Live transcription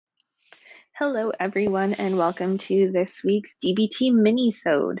Hello, everyone, and welcome to this week's DBT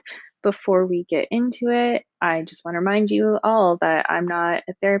mini-sode. Before we get into it, I just want to remind you all that I'm not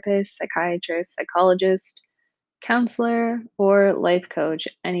a therapist, psychiatrist, psychologist, counselor, or life coach,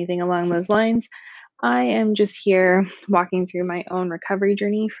 anything along those lines. I am just here walking through my own recovery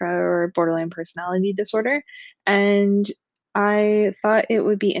journey for borderline personality disorder. And I thought it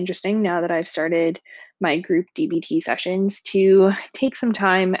would be interesting now that I've started my group DBT sessions to take some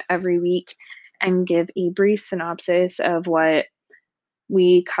time every week and give a brief synopsis of what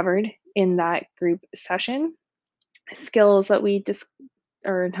we covered in that group session, skills that we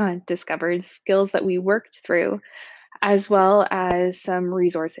or not discovered, skills that we worked through, as well as some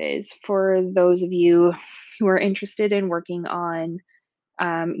resources for those of you who are interested in working on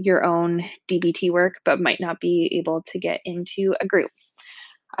your own DBT work but might not be able to get into a group.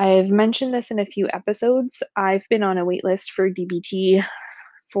 I've mentioned this in a few episodes. I've been on a wait list for DBT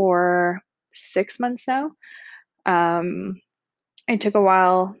for 6 months now. Um, it took a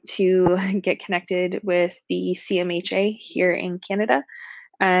while to get connected with the CMHA here in Canada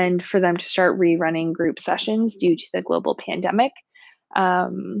and for them to start rerunning group sessions due to the global pandemic.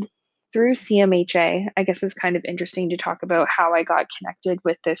 Um, through CMHA, I guess it's kind of interesting to talk about how I got connected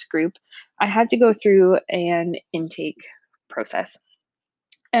with this group. I had to go through an intake process.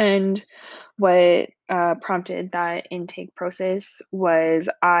 And what prompted that intake process was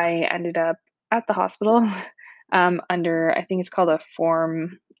I ended up at the hospital under, I think it's called a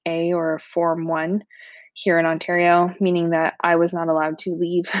Form A or a Form 1 here in Ontario, meaning that I was not allowed to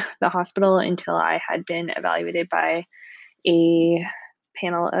leave the hospital until I had been evaluated by a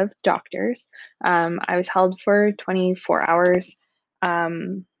panel of doctors. I was held for 24 hours.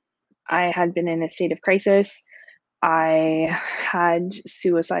 Um, I had been in a state of crisis. I had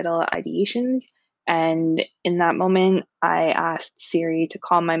suicidal ideations. And in that moment, I asked Siri to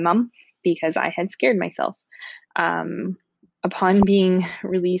call my mom because I had scared myself. Um, upon being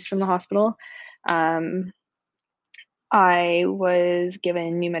released from the hospital, um, I was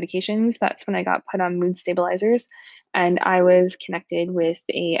given new medications. That's when I got put on mood stabilizers, and I was connected with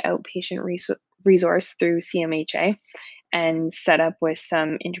a outpatient resource through CMHA and set up with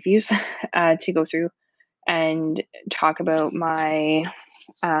some interviews to go through and talk about my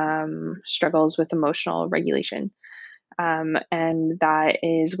struggles with emotional regulation. And that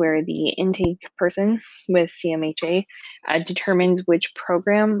is where the intake person with CMHA determines which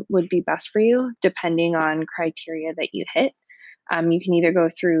program would be best for you depending on criteria that you hit. You can either go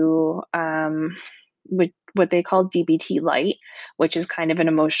through what they call DBT Light, which is kind of an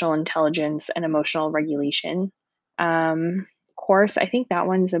emotional intelligence and emotional regulation course. I think that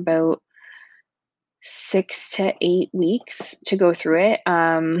one's about 6 to 8 weeks to go through it.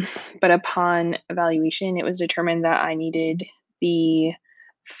 But upon evaluation, it was determined that I needed the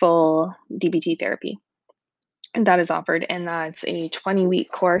full DBT therapy. And that is offered, and that's a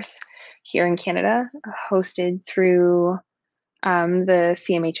 20-week course here in Canada, hosted through the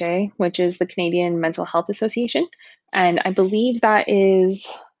CMHA, which is the Canadian Mental Health Association. And I believe that is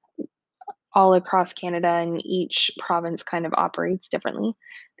all across Canada, and each province kind of operates differently.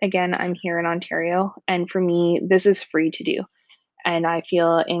 Again, I'm here in Ontario, and for me, this is free to do, and I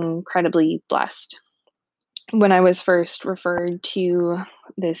feel incredibly blessed. When I was first referred to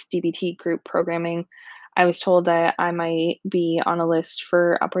this DBT group programming, I was told that I might be on a list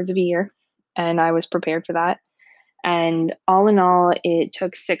for upwards of a year, and I was prepared for that. And all in all, it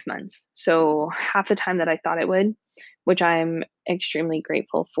took 6 months. So half the time that I thought it would, which I'm extremely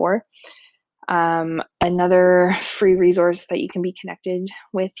grateful for. Another free resource that you can be connected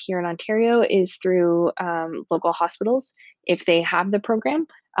with here in Ontario is through local hospitals if they have the program.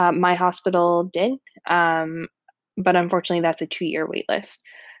 My hospital did, but unfortunately, that's a 2-year wait list.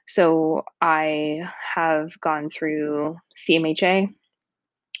 So I have gone through CMHA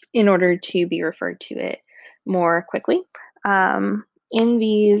in order to be referred to it more quickly. In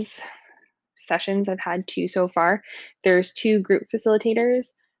these sessions, I've had two so far. There's two group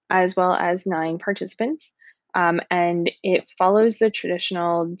facilitators as well as 9 participants. And it follows the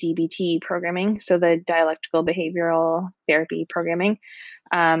traditional DBT programming, so the dialectical behavioral therapy programming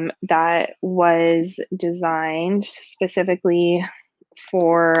that was designed specifically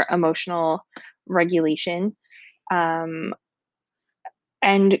for emotional regulation um,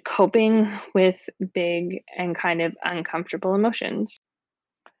 and coping with big and kind of uncomfortable emotions.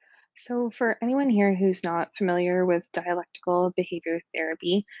 So, for anyone here who's not familiar with dialectical behavior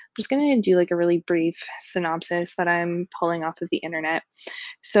therapy, I'm just going to do like a really brief synopsis that I'm pulling off of the internet.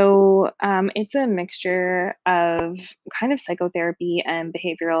 So, it's a mixture of kind of psychotherapy and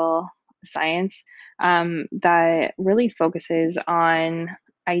behavioral science that really focuses on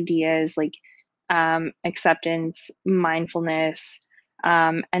ideas like acceptance, mindfulness,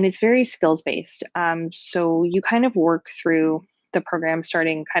 and it's very skills based. So you kind of work through the program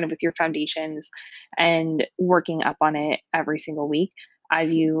starting kind of with your foundations and working up on it every single week.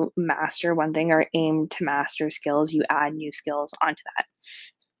 As you master one thing or aim to master skills, you add new skills onto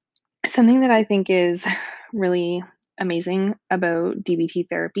that. Something that I think is really amazing about DBT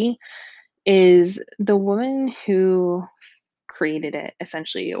therapy is the woman who created it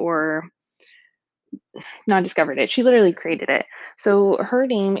essentially, or not discovered it. She literally created it. So her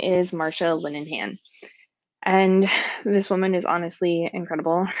name is Marsha Linehan. And this woman is honestly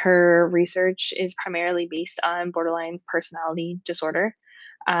incredible. Her research is primarily based on borderline personality disorder,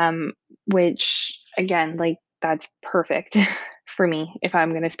 um, which, again, like that's perfect for me if I'm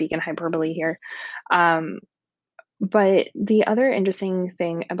going to speak in hyperbole here. Um, but the other interesting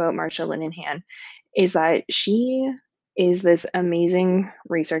thing about Marsha Linehan is that she is this amazing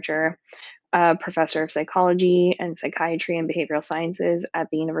researcher, a professor of psychology and psychiatry and behavioral sciences at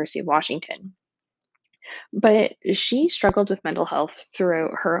the University of Washington. But she struggled with mental health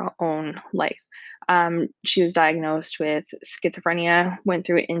throughout her own life. She was diagnosed with schizophrenia, went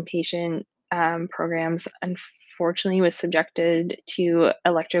through inpatient programs, unfortunately, was subjected to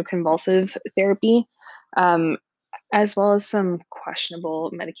electroconvulsive therapy, um, as well as some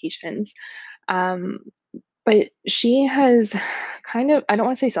questionable medications. Um, but she has kind of, I don't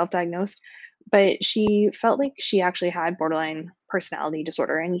want to say self-diagnosed, but she felt like she actually had borderline personality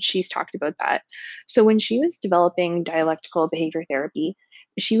disorder, and she's talked about that. So when she was developing dialectical behavior therapy,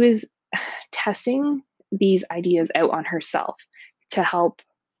 she was testing these ideas out on herself to help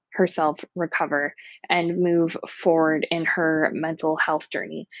herself recover and move forward in her mental health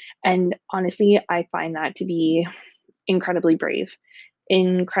journey. And honestly, I find that to be incredibly brave,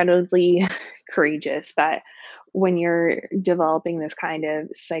 incredibly courageous that when you're developing this kind of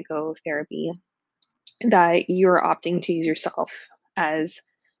psychotherapy, that you're opting to use yourself as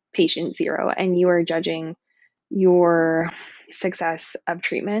patient zero and you are judging your success of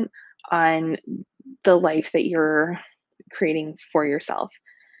treatment on the life that you're creating for yourself.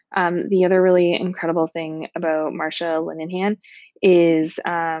 The other really incredible thing about Marsha Linehan is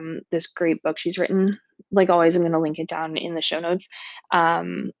this great book she's written. Like always, I'm going to link it down in the show notes.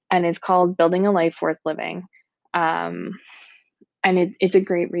 And it's called Building a Life Worth Living. Um, and it's a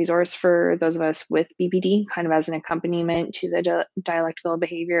great resource for those of us with BPD, kind of as an accompaniment to the dialectical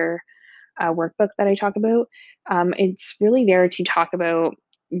behavior workbook that I talk about. It's really there to talk about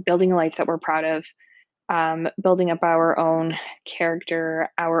building a life that we're proud of, building up our own character,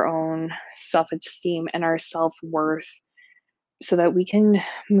 our own self esteem, and our self worth so that we can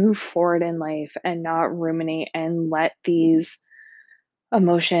move forward in life and not ruminate and let these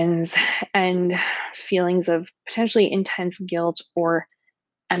emotions and feelings of potentially intense guilt or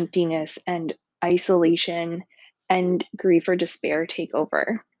emptiness and isolation and grief or despair take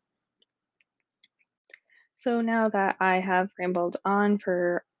over. So now that I have rambled on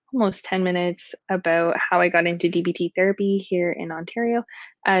for almost 10 minutes about how I got into DBT therapy here in Ontario,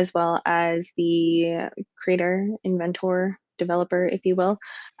 as well as the creator, inventor, developer, if you will,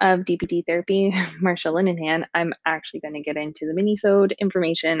 of DBT therapy, Marsha Linehan, I'm actually going to get into the mini-sode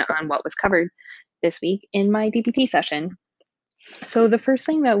information on what was covered this week in my DBT session. So the first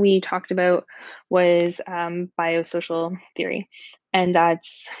thing that we talked about was biosocial theory, and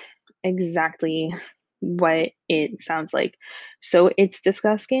that's exactly what it sounds like. So it's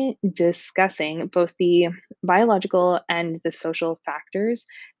discussing both the biological and the social factors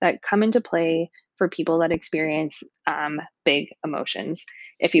that come into play for people that experience big emotions,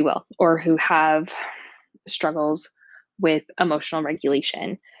 if you will, or who have struggles with emotional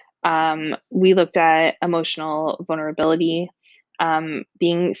regulation. We looked at emotional vulnerability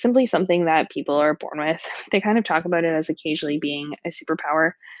being simply something that people are born with. They kind of talk about it as occasionally being a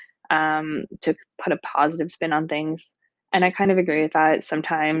superpower, to put a positive spin on things. And I kind of agree with that.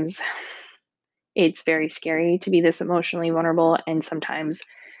 Sometimes it's very scary to be this emotionally vulnerable, and sometimes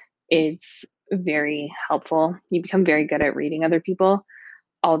it's very helpful. You become very good at reading other people,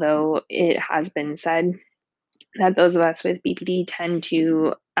 although it has been said that those of us with BPD tend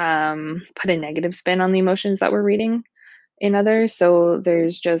to put a negative spin on the emotions that we're reading in others. So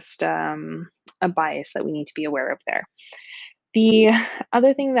there's just a bias that we need to be aware of there. The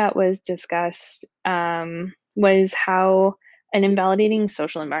other thing that was discussed was how an invalidating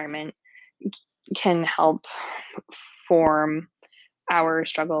social environment can help form our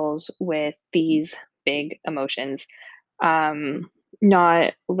struggles with these big emotions.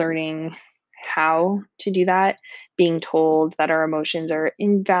 Not learning how to do that, being told that our emotions are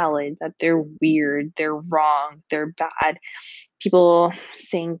invalid, that they're weird, they're wrong, they're bad. People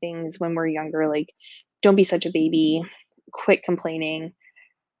saying things when we're younger like, "Don't be such a baby, quit complaining,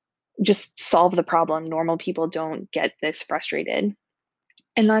 just solve the problem. Normal people don't get this frustrated."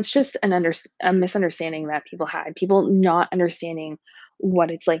 And that's just a misunderstanding that people had. People not understanding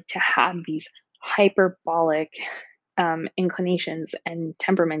what it's like to have these hyperbolic, inclinations and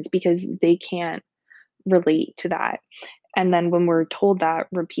temperaments because they can't relate to that. And then when we're told that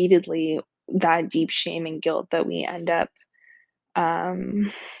repeatedly, that deep shame and guilt that we end up,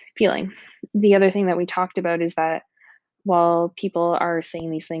 um, feeling. The other thing that we talked about is that while people are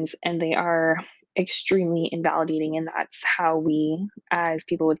saying these things and they are extremely invalidating, and that's how we as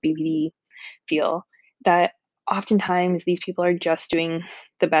people with BPD feel, that oftentimes these people are just doing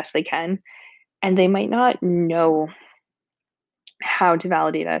the best they can and they might not know how to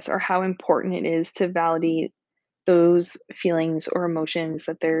validate us or how important it is to validate those feelings or emotions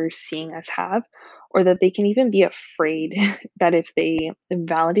that they're seeing us have, or that they can even be afraid that if they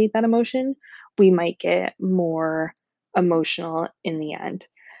validate that emotion, we might get more emotional in the end.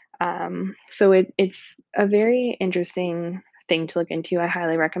 So it's a very interesting thing to look into. I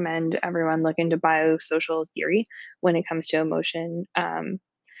highly recommend everyone look into biosocial theory when it comes to emotion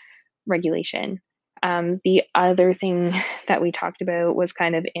regulation. The other thing that we talked about was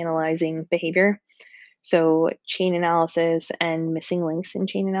kind of analyzing behavior, so chain analysis and missing links in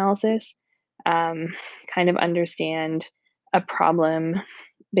chain analysis, um, kind of understand a problem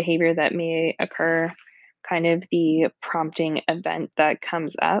behavior that may occur, kind of the prompting event that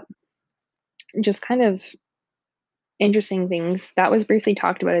comes up, just kind of interesting things. That was briefly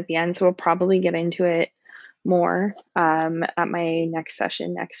talked about at the end, so we'll probably get into it more at my next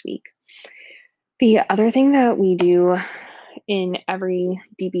session next week. The other thing that we do in every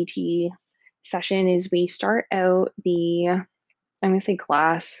DBT session is we start out I'm going to say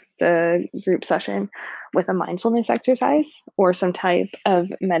class, the group session, with a mindfulness exercise or some type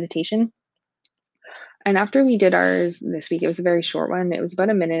of meditation. And after we did ours this week, it was a very short one. It was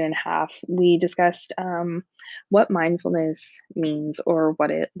about a minute and a half. We discussed what mindfulness means or what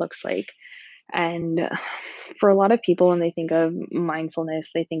it looks like. And for a lot of people, when they think of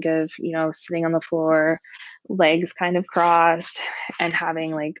mindfulness, they think of, sitting on the floor, legs kind of crossed, and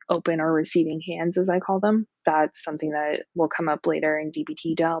having like open or receiving hands, as I call them. That's something that will come up later in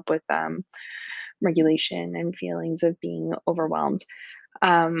DBT to help with regulation and feelings of being overwhelmed.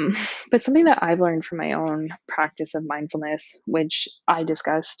 Um, but something that I've learned from my own practice of mindfulness, which I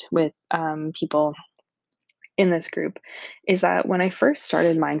discussed with people in this group, is that when I first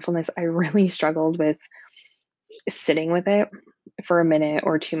started mindfulness, I really struggled with sitting with it for a minute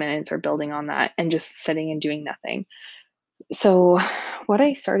or 2 minutes or building on that and just sitting and doing nothing. So, what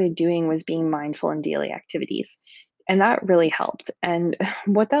I started doing was being mindful in daily activities. And that really helped. And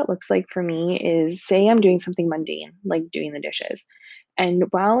what that looks like for me is, say I'm doing something mundane, like doing the dishes. And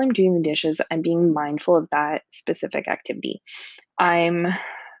while I'm doing the dishes, I'm being mindful of that specific activity. I'm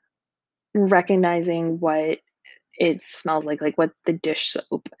recognizing what it smells like what the dish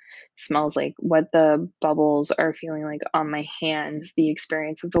soap smells like, what the bubbles are feeling like on my hands, the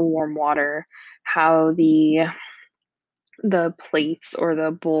experience of the warm water, how the plates or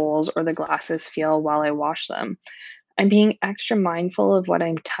the bowls or the glasses feel while I wash them. I'm being extra mindful of what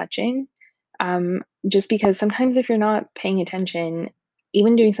I'm touching, just because sometimes if you're not paying attention,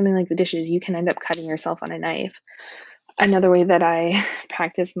 even doing something like the dishes, you can end up cutting yourself on a knife. Another way that I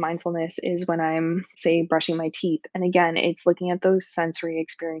practice mindfulness is when I'm, say, brushing my teeth. And again, it's looking at those sensory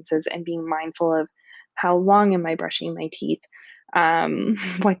experiences and being mindful of how long am I brushing my teeth?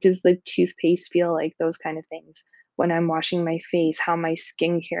 What does the toothpaste feel like? Those kind of things. When I'm washing my face, how my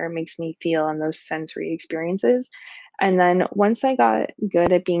skincare makes me feel and those sensory experiences. And then once I got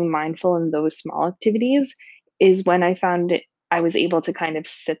good at being mindful in those small activities, is when I found it, I was able to kind of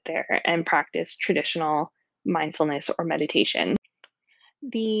sit there and practice traditional mindfulness or meditation.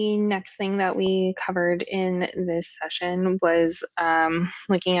 The next thing that we covered in this session was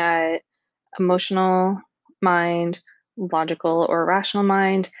looking at emotional mind, logical or rational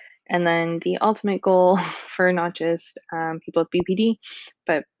mind, and then the ultimate goal for not just people with BPD,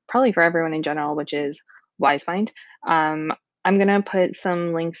 but probably for everyone in general, which is wise mind. Um, I'm going to put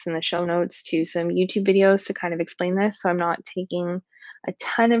some links in the show notes to some YouTube videos to kind of explain this. So I'm not taking a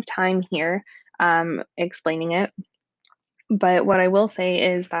ton of time here explaining it. But what I will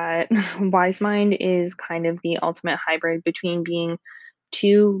say is that wise mind is kind of the ultimate hybrid between being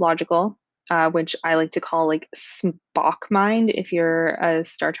too logical, which I like to call like Spock mind if you're a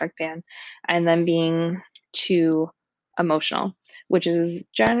Star Trek fan, and then being too emotional, which is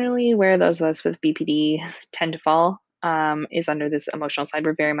generally where those of us with BPD tend to fall, is under this emotional side.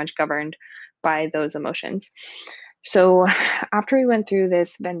 We're very much governed by those emotions. So, after we went through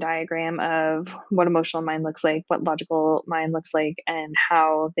this Venn diagram of what emotional mind looks like, what logical mind looks like, and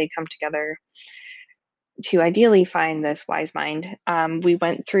how they come together to ideally find this wise mind, we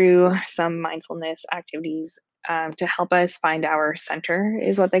went through some mindfulness activities to help us find our center,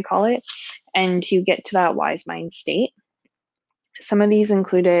 is what they call it, and to get to that wise mind state. Some of these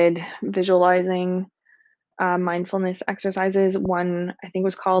included visualizing mindfulness exercises. One, I think,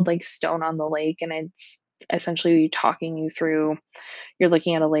 was called like Stone on the Lake, and it's essentially talking you through, you're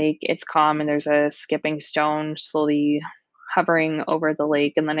looking at a lake, it's calm, and there's a skipping stone slowly hovering over the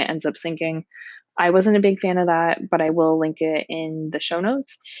lake, and then it ends up sinking. I wasn't a big fan of that, but I will link it in the show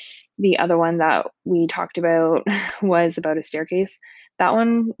notes. The other one that we talked about was about a staircase. That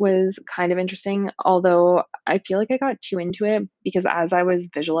one was kind of interesting, although I feel like I got too into it because as I was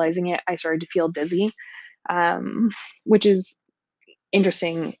visualizing it, I started to feel dizzy, um, which is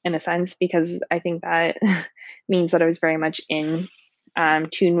interesting in a sense because I think that means that I was very much in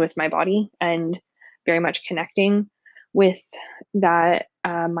tune with my body and very much connecting with that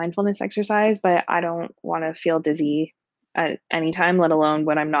mindfulness exercise. But I don't want to feel dizzy at any time, let alone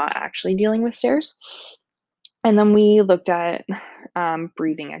when I'm not actually dealing with stairs. And then we looked at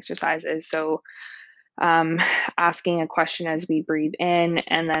breathing exercises. So um, asking a question as we breathe in,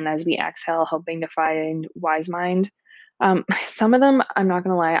 and then as we exhale, hoping to find wise mind. Some of them, I'm not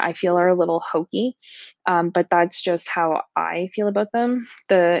going to lie, I feel are a little hokey, but that's just how I feel about them.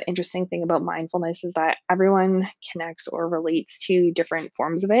 The interesting thing about mindfulness is that everyone connects or relates to different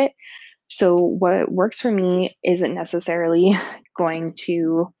forms of it. So, what works for me isn't necessarily going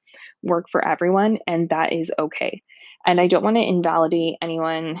to work for everyone, and that is okay. And I don't want to invalidate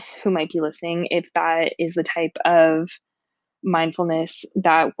anyone who might be listening if that is the type of mindfulness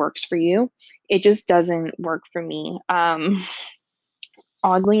that works for you. It just doesn't work for me.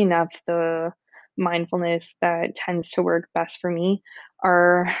 Oddly enough, the mindfulness that tends to work best for me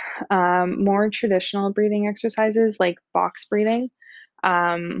are more traditional breathing exercises like box breathing,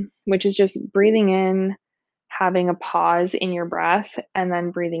 which is just breathing in, having a pause in your breath, and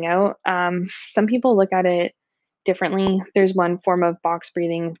then breathing out. Some people look at it differently. There's one form of box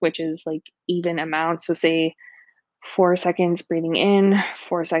breathing, which is like even amounts. So, say 4 seconds breathing in,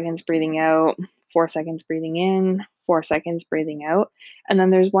 4 seconds breathing out, 4 seconds breathing in, 4 seconds breathing out. And then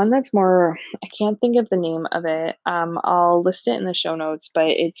there's one that's more, I can't think of the name of it. I'll list it in the show notes, but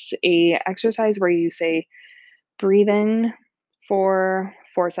it's a exercise where you say breathe in for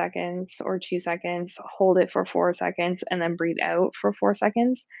 4 seconds or 2 seconds, hold it for 4 seconds, and then breathe out for 4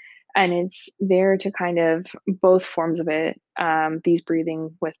 seconds. And it's there to kind of both forms of it. These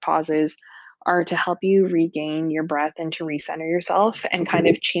breathing with pauses are to help you regain your breath and to recenter yourself and kind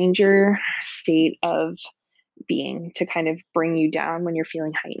of change your state of being to kind of bring you down when you're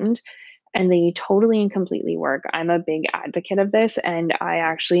feeling heightened. And they totally and completely work. I'm a big advocate of this, and I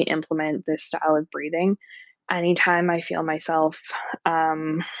actually implement this style of breathing anytime I feel myself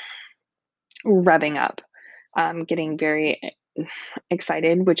um, revving up, getting very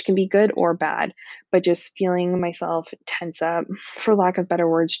excited, which can be good or bad, but just feeling myself tense up, for lack of better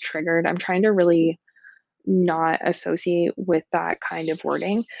words, triggered. I'm trying to really not associate with that kind of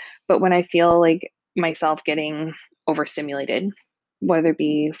wording. But when I feel like myself getting overstimulated, whether it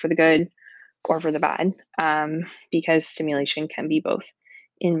be for the good or for the bad, because stimulation can be both,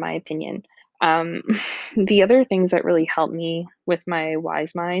 in my opinion. Um, the other things that really help me with my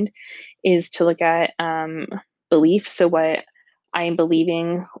wise mind is to look at beliefs. So, what I am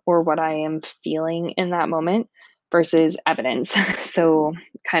believing or what I am feeling in that moment versus evidence. So,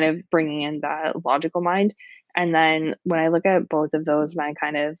 kind of bringing in that logical mind. And then when I look at both of those and I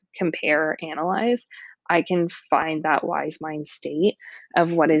kind of compare, analyze, I can find that wise mind state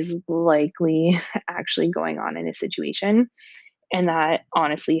of what is likely actually going on in a situation. And that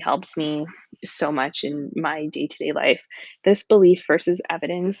honestly helps me so much in my day to day life. This belief versus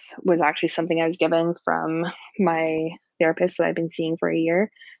evidence was actually something I was given from my therapist that I've been seeing for a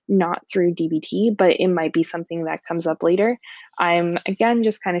year, not through DBT, but it might be something that comes up later. I'm again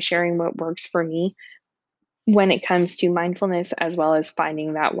just kind of sharing what works for me when it comes to mindfulness as well as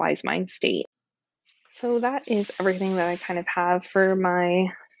finding that wise mind state. So that is everything that I kind of have for my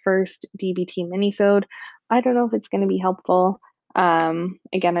first DBT minisode. I don't know if it's going to be helpful.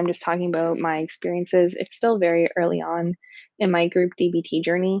 Again, I'm just talking about my experiences. It's still very early on in my group DBT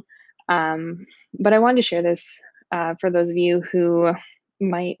journey, but I wanted to share this for those of you who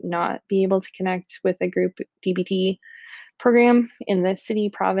might not be able to connect with a group DBT program in the city,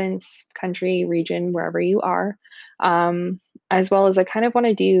 province, country, region, wherever you are. Um, as well as I kind of want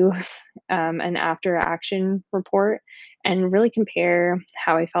to do an after action report and really compare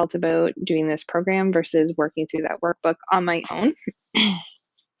how I felt about doing this program versus working through that workbook on my own.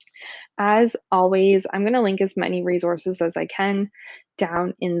 As always, I'm going to link as many resources as I can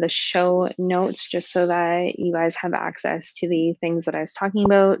down in the show notes just so that you guys have access to the things that I was talking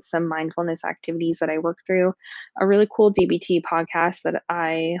about, some mindfulness activities that I work through, a really cool DBT podcast that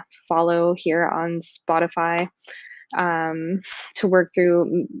I follow here on Spotify to work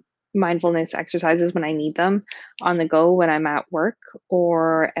through mindfulness exercises when I need them on the go when I'm at work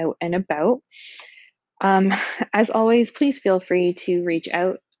or out and about. Um, as always, please feel free to reach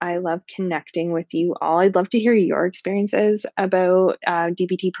out. I love connecting with you all. I'd love to hear your experiences about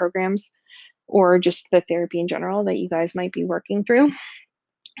DBT programs or just the therapy in general that you guys might be working through.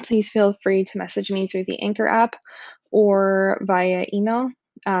 Please feel free to message me through the Anchor app or via email.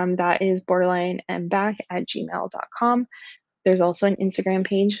 That is borderlineandback@gmail.com. There's also an Instagram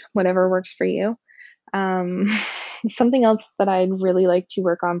page, whatever works for you. Um, something else that I'd really like to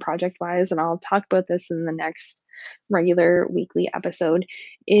work on project wise, and I'll talk about this in the next regular weekly episode,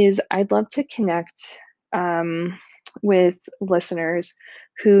 is I'd love to connect with listeners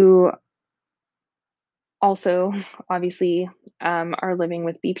who also obviously are living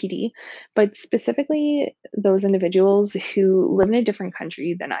with BPD, but specifically those individuals who live in a different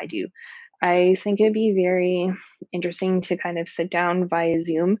country than I do. I think it'd be very interesting to kind of sit down via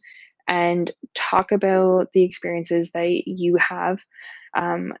Zoom and talk about the experiences that you have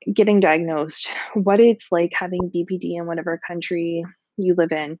getting diagnosed, what it's like having BPD in whatever country you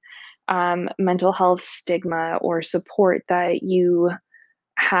live in, mental health stigma or support that you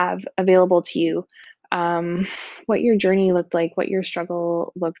have available to you, what your journey looked like, what your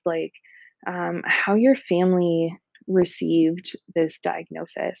struggle looked like, how your family received this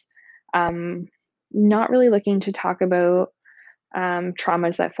diagnosis. Um, Not really looking to talk about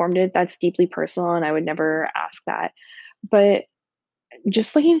traumas that formed it. That's deeply personal, and I would never ask that. But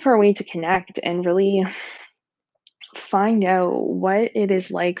just looking for a way to connect and really find out what it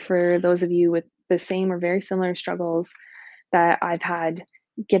is like for those of you with the same or very similar struggles that I've had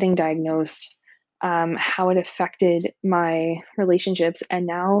getting diagnosed, how it affected my relationships and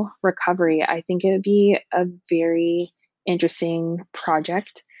now recovery. I think it would be a very interesting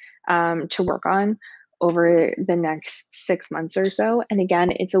project to work on over the next 6 months or so. And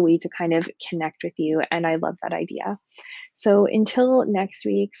again, it's a way to kind of connect with you. And I love that idea. So until next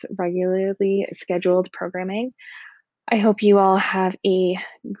week's regularly scheduled programming, I hope you all have a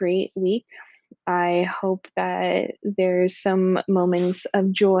great week. I hope that there's some moments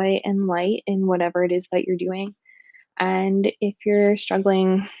of joy and light in whatever it is that you're doing. And if you're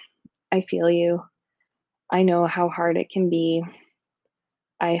struggling, I feel you. I know how hard it can be.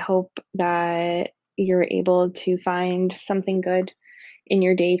 I hope that you're able to find something good in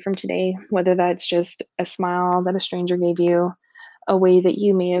your day from today, whether that's just a smile that a stranger gave you, a way that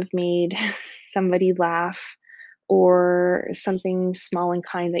you may have made somebody laugh, or something small and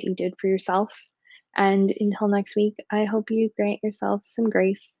kind that you did for yourself. And until next week, I hope you grant yourself some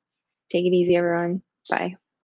grace. Take it easy, everyone. Bye.